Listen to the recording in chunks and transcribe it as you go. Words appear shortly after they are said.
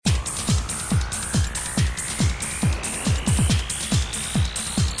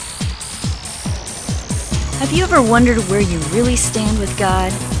Have you ever wondered where you really stand with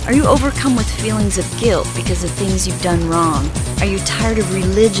God? Are you overcome with feelings of guilt because of things you've done wrong? Are you tired of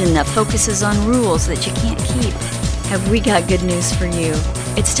religion that focuses on rules that you can't keep? Have we got good news for you?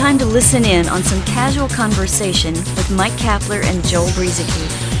 It's time to listen in on some casual conversation with Mike Kapler and Joel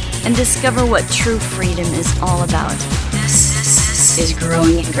Brueseke and discover what true freedom is all about. This is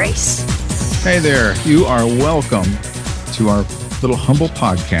Growing in Grace. Hey there, you are welcome to our little humble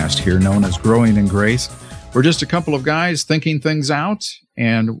podcast here known as Growing in Grace. We're just a couple of guys thinking things out,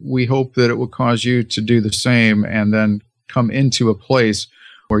 and we hope that it will cause you to do the same and then come into a place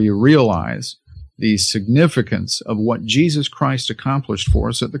where you realize the significance of what Jesus Christ accomplished for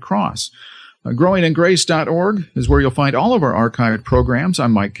us at the cross. GrowingInGrace.org is where you'll find all of our archived programs.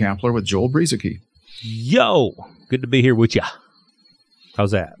 I'm Mike Kapler with Joel Brueseke. Yo, good to be here with you.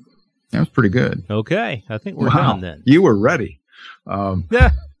 How's that? That was pretty good. Okay, I think we're done then. You were ready.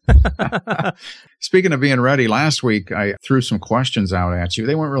 Yeah. Speaking of being ready, last week I threw some questions out at you.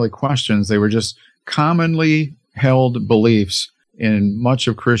 They weren't really questions. They were just commonly held beliefs in much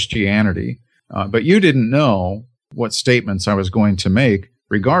of Christianity. But you didn't know what statements I was going to make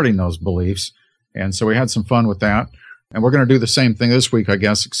regarding those beliefs. And so we had some fun with that. And we're going to do the same thing this week, I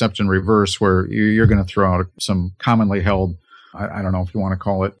guess, except in reverse, where you're going to throw out some commonly held, I don't know if you want to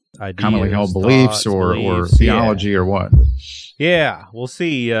call it ideas, commonly held beliefs, or theology or what. Yeah, we'll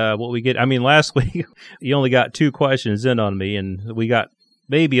see what we get. I mean, last week, you only got 2 questions in on me, and we got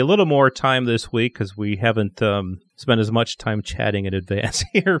maybe a little more time this week because we haven't spent as much time chatting in advance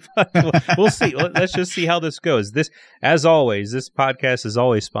here. But we'll see. Let's just see how this goes. As always, this podcast is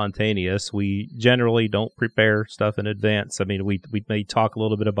always spontaneous. We generally don't prepare stuff in advance. I mean, we may talk a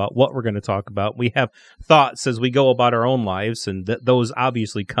little bit about what we're going to talk about. We have thoughts as we go about our own lives, and those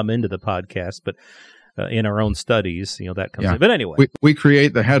obviously come into the podcast, but in our own studies, that comes in. But anyway. We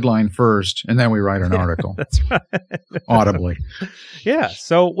create the headline first, and then we write an article. That's right. Audibly. Yeah.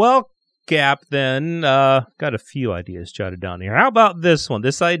 So, Gap, then, got a few ideas jotted down here. How about this one?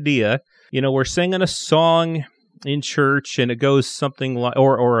 This idea, we're singing a song in church, and it goes something like,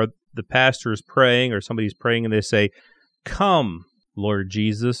 or the pastor is praying, or somebody's praying, and they say, "Come, Lord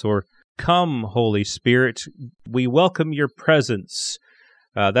Jesus," or "Come, Holy Spirit, we welcome your presence."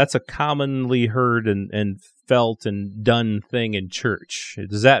 That's a commonly heard and felt and done thing in church.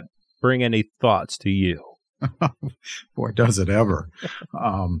 Does that bring any thoughts to you? Boy, does it ever.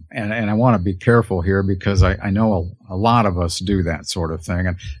 And I want to be careful here because I know a lot of us do that sort of thing.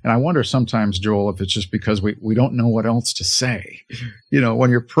 And I wonder sometimes, Joel, if it's just because we don't know what else to say. When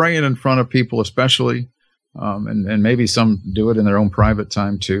you're praying in front of people especially, and maybe some do it in their own private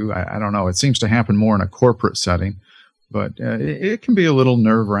time too. I don't know. It seems to happen more in a corporate setting. But it can be a little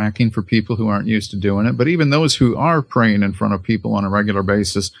nerve-wracking for people who aren't used to doing it. But even those who are praying in front of people on a regular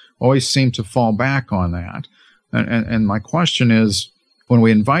basis always seem to fall back on that. And my question is, when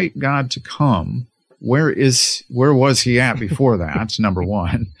we invite God to come, where was he at before that, number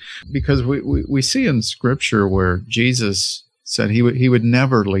one? Because we see in Scripture where Jesus said he would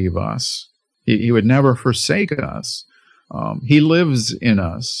never leave us. He would never forsake us. He lives in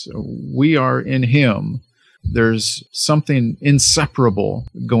us. We are in him. There's something inseparable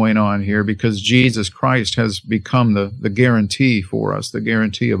going on here because Jesus Christ has become the guarantee for us, the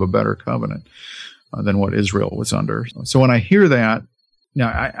guarantee of a better covenant than what Israel was under. So when I hear that, now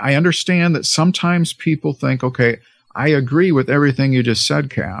I understand that sometimes people think, okay, I agree with everything you just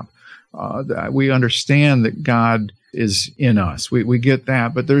said, Cap. We understand that God is in us. We get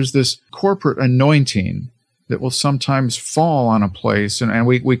that, but there's this corporate anointing that will sometimes fall on a place, and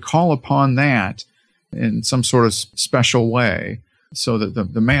we call upon that in some sort of special way so that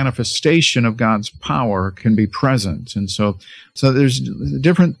the manifestation of God's power can be present. And so there's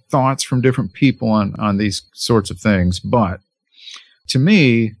different thoughts from different people on these sorts of things. But to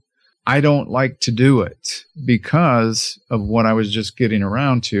me, I don't like to do it because of what I was just getting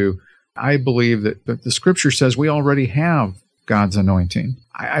around to. I believe that the Scripture says we already have God's anointing.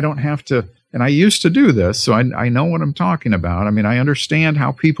 I don't have to. And I used to do this, so I know what I'm talking about. I mean, I understand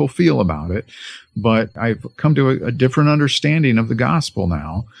how people feel about it, but I've come to a different understanding of the gospel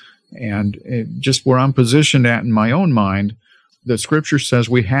now. And just where I'm positioned at in my own mind, the Scripture says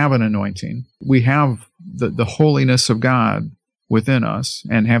we have an anointing. We have the holiness of God within us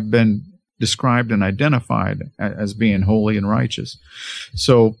and have been described and identified as being holy and righteous.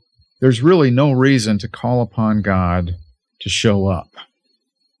 So there's really no reason to call upon God to show up.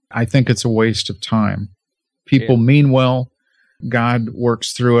 I think it's a waste of time. People mean well. God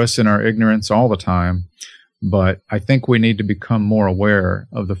works through us in our ignorance all the time. But I think we need to become more aware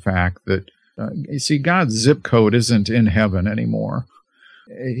of the fact that, you see, God's zip code isn't in heaven anymore.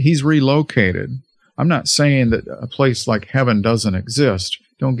 He's relocated. I'm not saying that a place like heaven doesn't exist.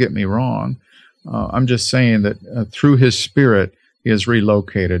 Don't get me wrong. I'm just saying that through his Spirit, he has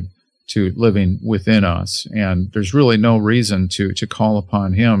relocated to living within us. And there's really no reason to call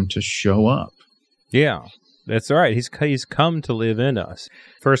upon him to show up. Yeah, that's right. He's come to live in us.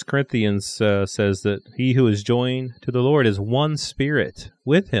 1 Corinthians says that he who is joined to the Lord is one spirit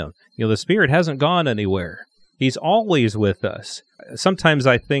with him. The Spirit hasn't gone anywhere. He's always with us. Sometimes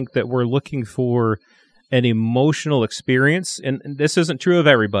I think that we're looking for an emotional experience, and this isn't true of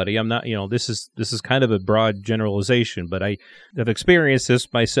everybody. I'm not, this is kind of a broad generalization, but I have experienced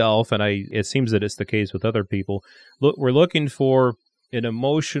this myself, and it seems that it's the case with other people. Look, we're looking for an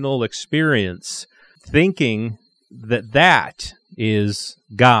emotional experience, thinking that is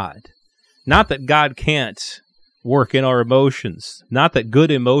God. Not that God can't work in our emotions, not that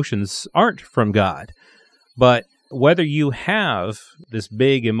good emotions aren't from God, but whether you have this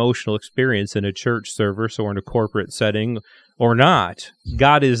big emotional experience in a church service or in a corporate setting or not,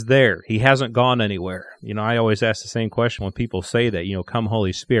 God is there. He hasn't gone anywhere. I always ask the same question when people say that, come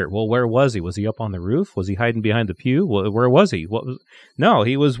Holy Spirit. Well, where was he? Was he up on the roof? Was he hiding behind the pew? Where was he? No,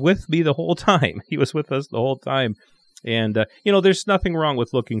 he was with me the whole time. He was with us the whole time. And, there's nothing wrong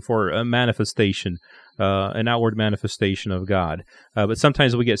with looking for a manifestation, an outward manifestation of God. But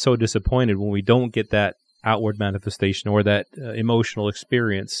sometimes we get so disappointed when we don't get that outward manifestation or that emotional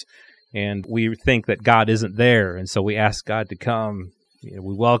experience, and we think that God isn't there, and so we ask God to come.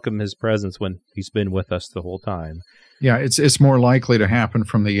 We welcome his presence when he's been with us the whole time. Yeah, it's more likely to happen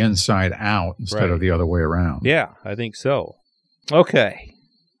from the inside out instead of the other way around. Yeah, I think so. Okay.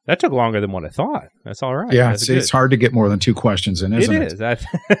 That took longer than what I thought. That's all right. Yeah, it's hard to get more than 2 questions in, isn't it? It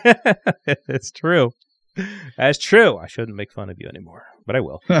is. It's true. That's true. I shouldn't make fun of you anymore, but I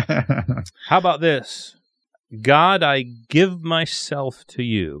will. How about this? God, I give myself to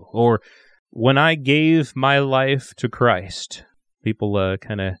you. Or when I gave my life to Christ. People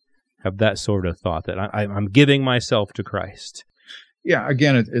kind of have that sort of thought that I'm giving myself to Christ. Yeah,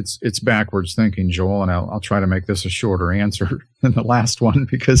 again, it's backwards thinking, Joel, and I'll try to make this a shorter answer than the last one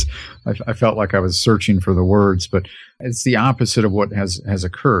because I felt like I was searching for the words, but it's the opposite of what has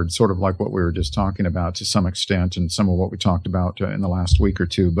occurred, sort of like what we were just talking about to some extent and some of what we talked about in the last week or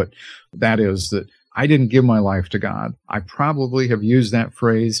two, but that is that I didn't give my life to God. I probably have used that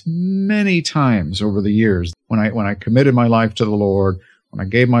phrase many times over the years. When I committed my life to the Lord, when I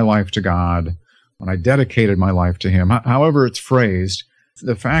gave my life to God, when I dedicated my life to him, however it's phrased,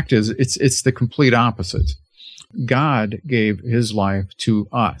 the fact is it's the complete opposite. God gave his life to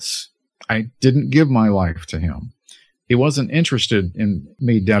us. I didn't give my life to him. He wasn't interested in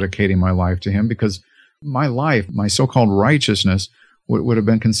me dedicating my life to him because my life, my so-called righteousness, would have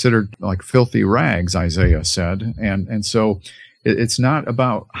been considered like filthy rags, Isaiah said. And so it's not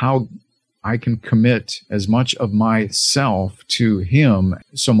about how I can commit as much of myself to him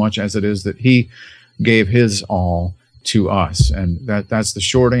so much as it is that he gave his all to us. And that's the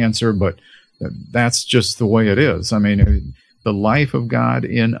short answer, but that's just the way it is. I mean, the life of God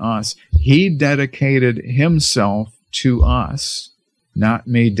in us, he dedicated himself to us, not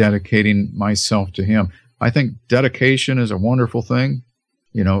me dedicating myself to him. I think dedication is a wonderful thing,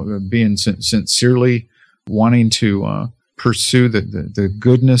 being sincerely wanting to pursue the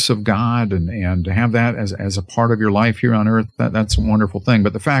goodness of God and to have that as a part of your life here on earth, that's a wonderful thing.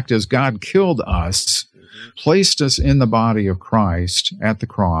 But the fact is, God killed us, placed us in the body of Christ at the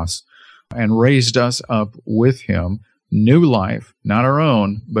cross, and raised us up with him, new life, not our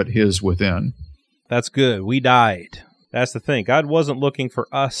own, but his within. That's good. We died. That's the thing. God wasn't looking for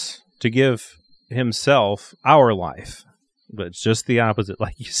us to give himself our life, but it's just the opposite.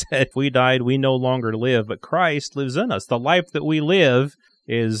 Like you said, we died, we no longer live, but Christ lives in us. The life that we live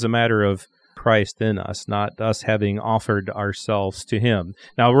is a matter of Christ in us, not us having offered ourselves to him.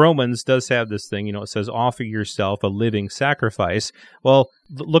 Now, Romans does have this thing, it says, offer yourself a living sacrifice. Well,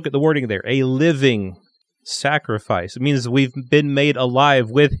 look at the wording there, a living sacrifice. It means we've been made alive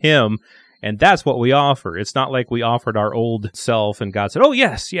with him, and that's what we offer. It's not like we offered our old self and God said, oh,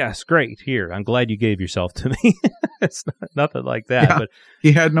 yes, great, here, I'm glad you gave yourself to me. It's nothing like that. Yeah, but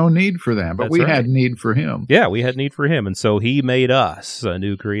he had no need for that, but we had need for him. Yeah, we had need for him, and so he made us a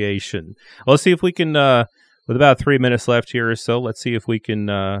new creation. Well, let's see if we can, with about 3 minutes left here or so, let's see if we can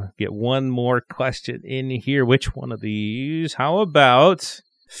get one more question in here. Which one of these? How about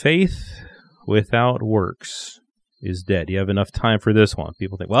faith without works is dead? Do you have enough time for this one?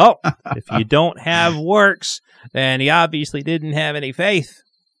 People think, well, if you don't have works, then you obviously didn't have any faith,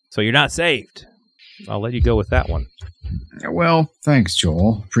 so you're not saved. I'll let you go with that one. Well, thanks,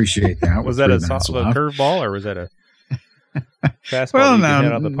 Joel. Appreciate that. Was that a curveball, or was that a... Fastball Well, you can hit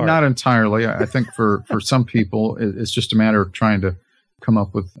no, out the park. not entirely. I think for some people, it's just a matter of trying to come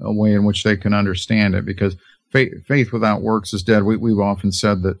up with a way in which they can understand it, because faith without works is dead. We've often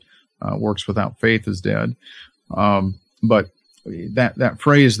said that works without faith is dead. But that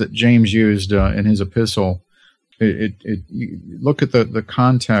phrase that James used in his epistle, you look at the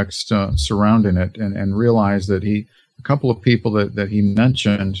context surrounding it and realize that a couple of people that he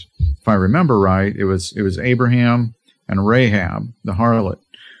mentioned, if I remember right, it was Abraham and Rahab, the harlot,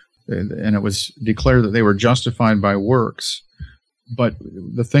 and it was declared that they were justified by works. But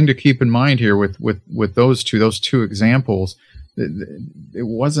the thing to keep in mind here with those two examples, it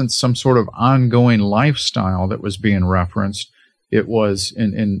wasn't some sort of ongoing lifestyle that was being referenced. It was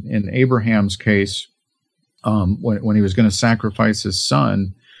in Abraham's case, when he was going to sacrifice his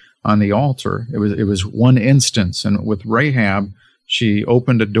son on the altar. It was one instance, and with Rahab, she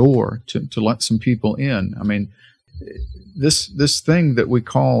opened a door to let some people in. I mean, this thing that we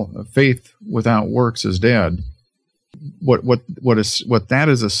call faith without works is dead. What that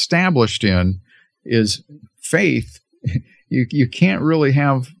is established in is faith. You can't really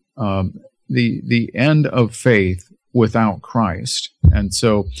have the end of faith without Christ. And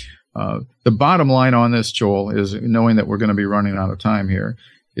so the bottom line on this, Joel, is, knowing that we're going to be running out of time here,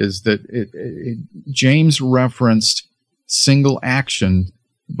 is that James referenced single action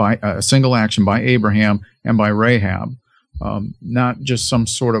by Abraham and by Rahab, not just some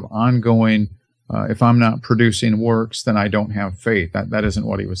sort of ongoing. If I'm not producing works, then I don't have faith. That isn't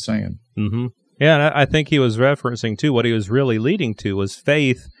what he was saying. Mm-hmm. Yeah, and I think he was referencing, too, what he was really leading to was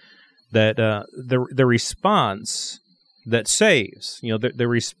faith, that the response that saves, the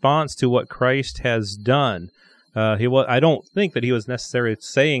response to what Christ has done. I don't think that he was necessarily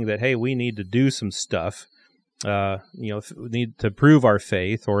saying that, hey, we need to do some stuff, we need to prove our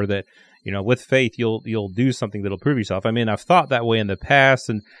faith, or that, with faith you'll do something that'll prove yourself. I mean, I've thought that way in the past,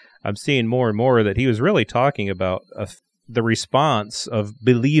 and I'm seeing more and more that he was really talking about the response of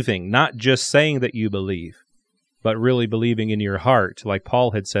believing, not just saying that you believe, but really believing in your heart, like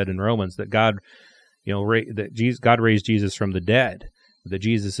Paul had said in Romans, that God raised Jesus from the dead, that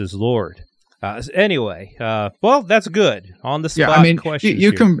Jesus is Lord. Anyway, well, that's good. On the spot questions.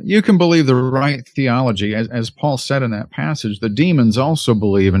 You can believe the right theology, as Paul said in that passage. The demons also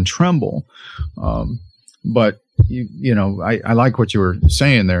believe and tremble, but. I like what you were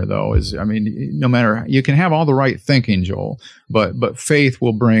saying there, though, no matter, you can have all the right thinking, Joel, but faith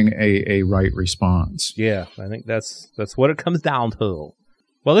will bring a right response. Yeah, I think that's what it comes down to.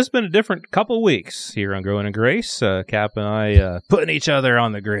 Well, this has been a different couple weeks here on Growing in Grace. Cap and I putting each other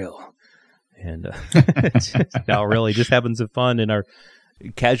on the grill. And now really just having some fun in our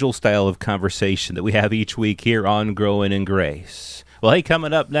casual style of conversation that we have each week here on Growing in Grace. Well, hey,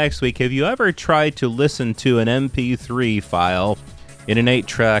 coming up next week, have you ever tried to listen to an MP3 file in an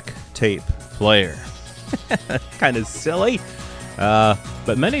 8-track tape player? Kind of silly,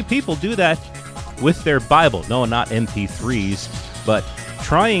 but many people do that with their Bible. No, not MP3s, but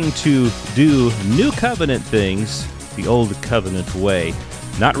trying to do new covenant things the old covenant way,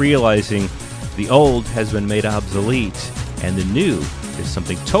 not realizing the old has been made obsolete and the new is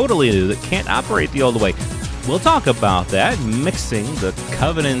something totally new that can't operate the old way. We'll talk about that, mixing the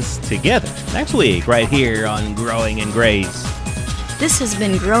covenants together, next week, right here on Growing in Grace. This has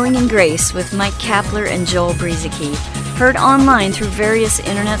been Growing in Grace with Mike Kapler and Joel Brizicki, heard online through various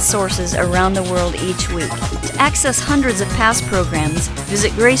internet sources around the world each week. To access hundreds of past programs,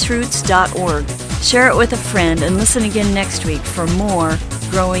 visit graceroots.org. Share it with a friend and listen again next week for more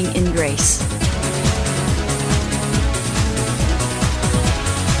Growing in Grace.